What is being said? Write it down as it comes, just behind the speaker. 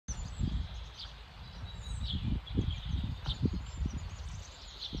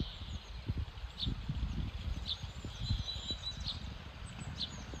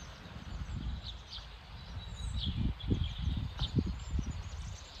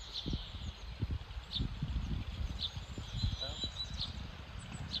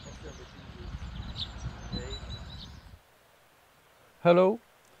Hello,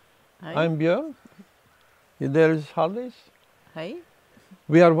 Hei. I'm Bjørn. There is Halldis. Hei.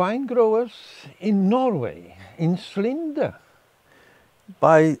 We are wine growers in Norway, in Slinde,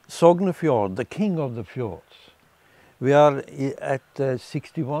 by Sognefjord, the king of the fjords. We are at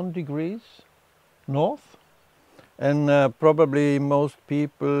 61 degrees north, and probably most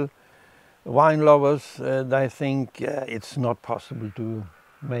people, wine lovers, they think it's not possible to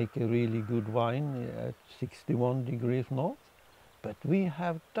make a really good wine at 61 degrees north, but we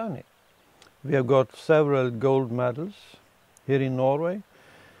have done it. We have got several gold medals here in Norway,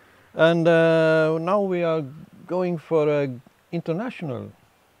 and now we are going for an international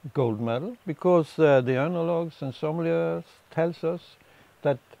gold medal because the enologues and sommeliers tells us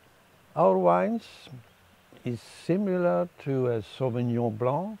that our wines is similar to a Sauvignon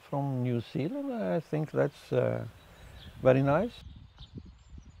Blanc from New Zealand. I think that's very nice.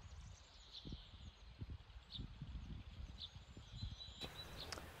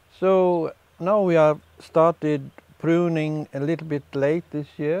 So now we have started pruning a little bit late this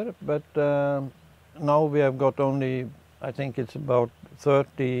year, but now we have got only, I think it's about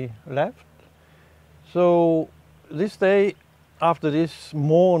 30 left. So this day, after this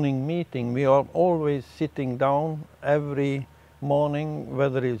morning meeting, we are always sitting down every morning,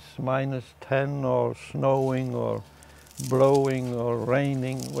 whether it's -10 or snowing or blowing or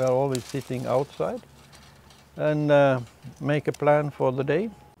raining, we are always sitting outside and make a plan for the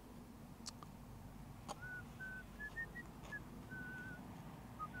day.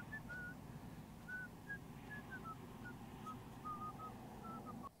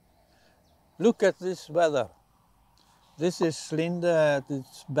 Look at this weather. This is Slinde at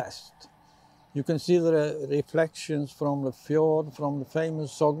its best. You can see the reflections from the fjord, from the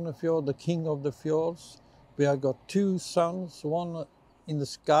famous Sognefjord, the king of the fjords. We have got two suns, one in the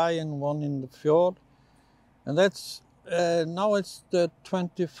sky and one in the fjord. And that's, now it's the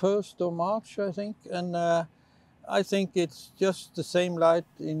 21st of March, I think. And I think it's just the same light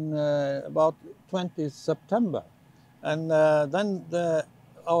in about 20th September. And then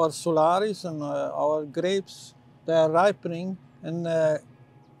our solaris and our grapes, they are ripening, and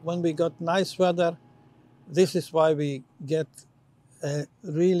when we got nice weather, this is why we get a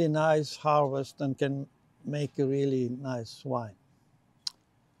really nice harvest and can make a really nice wine.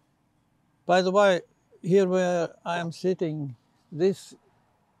 By the way, here where I am sitting, this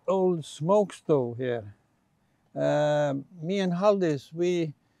old smoke stove here, me and Halldis,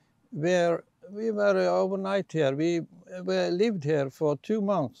 we were overnight here. We lived here for 2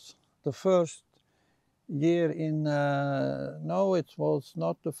 months. The first year in, no, it was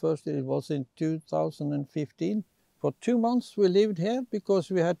not the first year, it was in 2015. For 2 months we lived here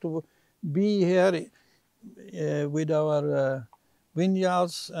because we had to be here with our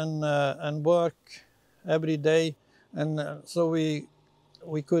vineyards and work every day. And so we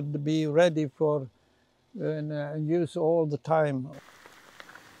could be ready for and use all the time.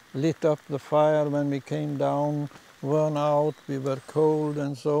 Lit up the fire when we came down, worn out, we were cold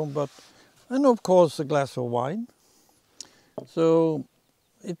and so, and of course a glass of wine. So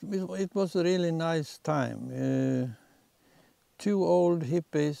it was a really nice time. Two old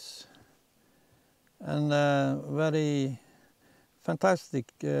hippies and very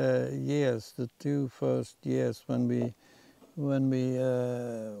fantastic years, the 2 first years when we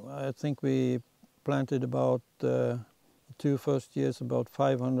I think we planted about 2 first years about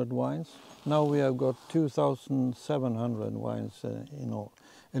 500 wines. Now we have got 2,700 wines in all.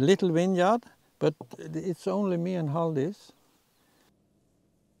 A little vineyard, but it's only me and Halldis.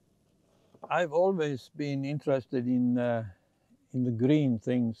 I've always been interested in the green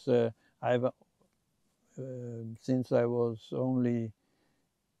things. Since I was only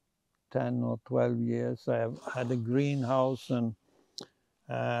 10 or 12 years, I have had a greenhouse, and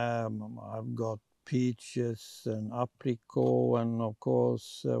I've got peaches and apricot and of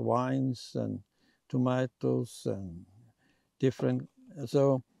course wines and tomatoes and different.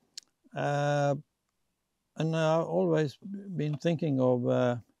 So and I've always been thinking of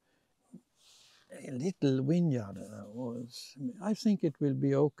a little vineyard. I think it will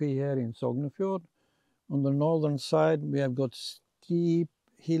be okay here in Sognefjord. On the northern side we have got steep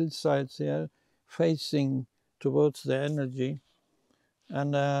hillsides here facing towards the energy.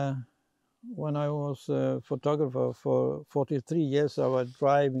 And when I was a photographer for 43 years, I was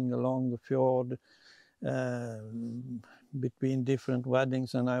driving along the fjord between different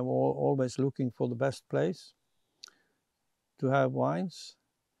weddings, and I was always looking for the best place to have wines.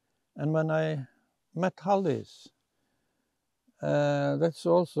 And when I met Halldis, that's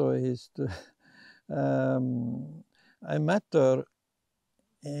also his. I met her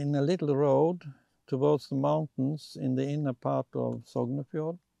in a little road towards the mountains in the inner part of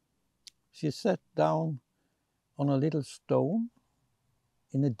Sognefjord. She sat down on a little stone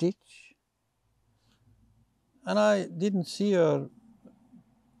in a ditch, and I didn't see her.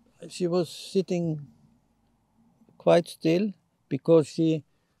 She was sitting quite still because she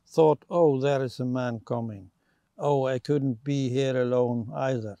thought, oh, there is a man coming. Oh, I couldn't be here alone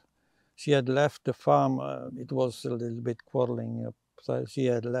either. She had left the farm. It was a little bit quarreling up, so she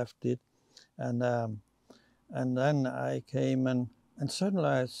had left it. And then I came and suddenly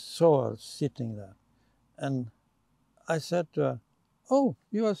I saw her sitting there. And I said to her, oh,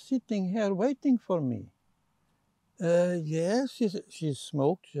 you are sitting here waiting for me. Yes, she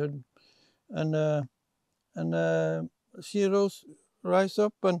smoked. And she rise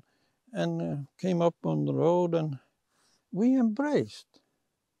up and came up on the road, and we embraced.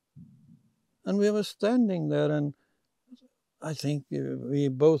 And we were standing there, and I think we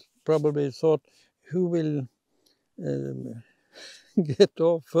both probably thought, who will get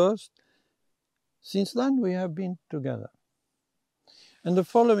off first? Since then, we have been together. And the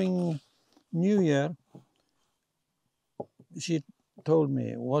following New Year, she told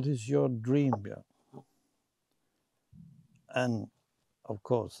me, what is your dream, Bjørn? And of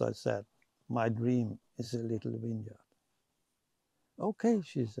course, I said, my dream is a little vineyard. Okay,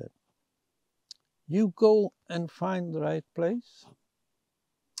 she said. You go and find the right place,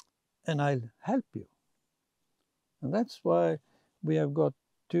 and I'll help you. And that's why we have got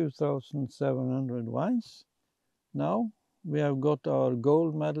 2,700 wines now. We have got our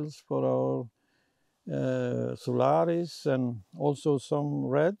gold medals for our Solaris and also some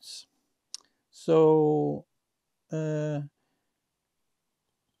reds. So, yeah,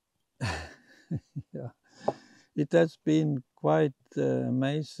 it has been quite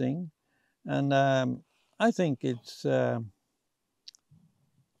amazing. And I think it's our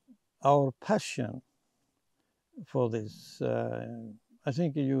passion for this. I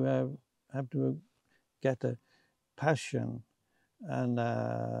think you have to get a passion and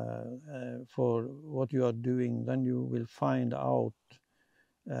for what you are doing. Then you will find out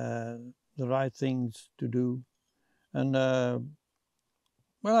the right things to do. And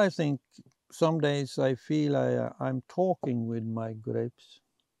well, I think some days I feel I'm talking with my grapes.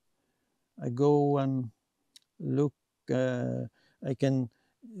 I go and look, I can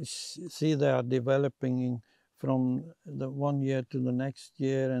see they are developing from the one year to the next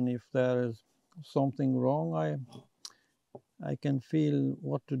year, and if there is something wrong, I can feel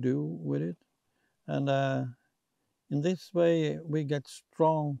what to do with it. And in this way, we get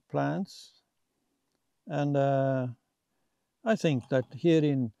strong plants. And I think that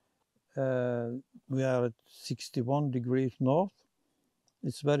here we are at 61 degrees north.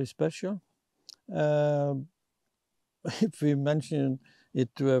 It's very special. If we mention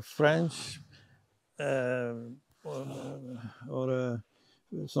it to a French or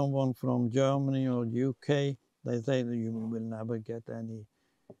someone from Germany or UK, they say that you will never get any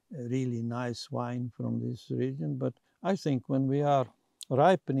really nice wine from this region. But I think when we are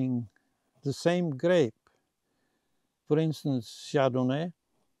ripening the same grape, for instance, Chardonnay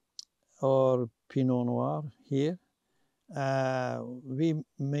or Pinot Noir here, we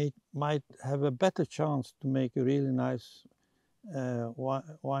might have a better chance to make a really nice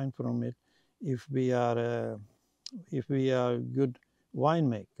wine from it if we are good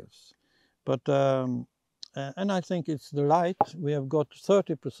winemakers. But and I think it's the light. We have got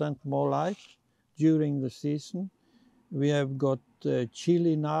 30% more light during the season. We have got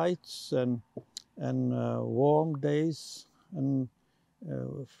chilly nights and warm days and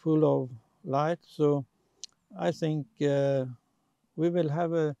full of light. So I think we will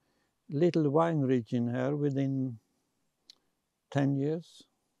have a little wine region here within 10 years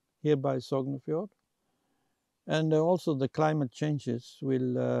here by Sognefjord. And also the climate changes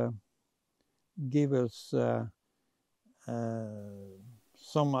will give us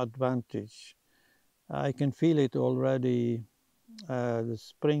some advantage. I can feel it already. The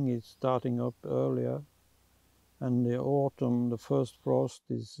spring is starting up earlier, and the autumn, the first frost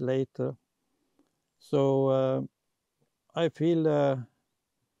is later. So I feel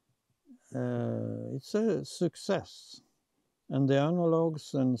it's a success. And the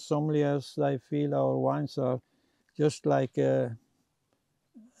enologues and sommeliers, I feel our wines are just like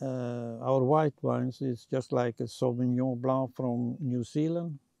our white wines is just like a Sauvignon Blanc from New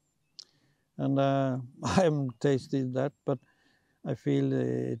Zealand. And I haven't tasted that, but I feel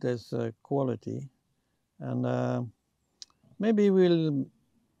it has quality. And maybe we'll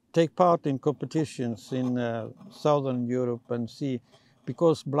take part in competitions in Southern Europe and see,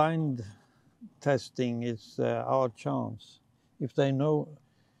 because blind testing is our chance. If they knew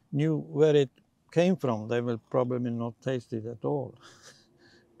where it came from, they will probably not taste it at all.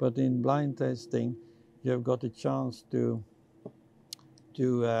 But in blind tasting, you have got a chance to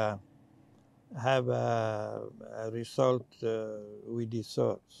have a result with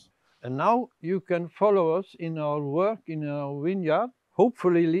desserts. And now you can follow us in our work in our vineyard,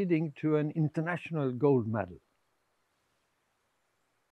 hopefully leading to an international gold medal.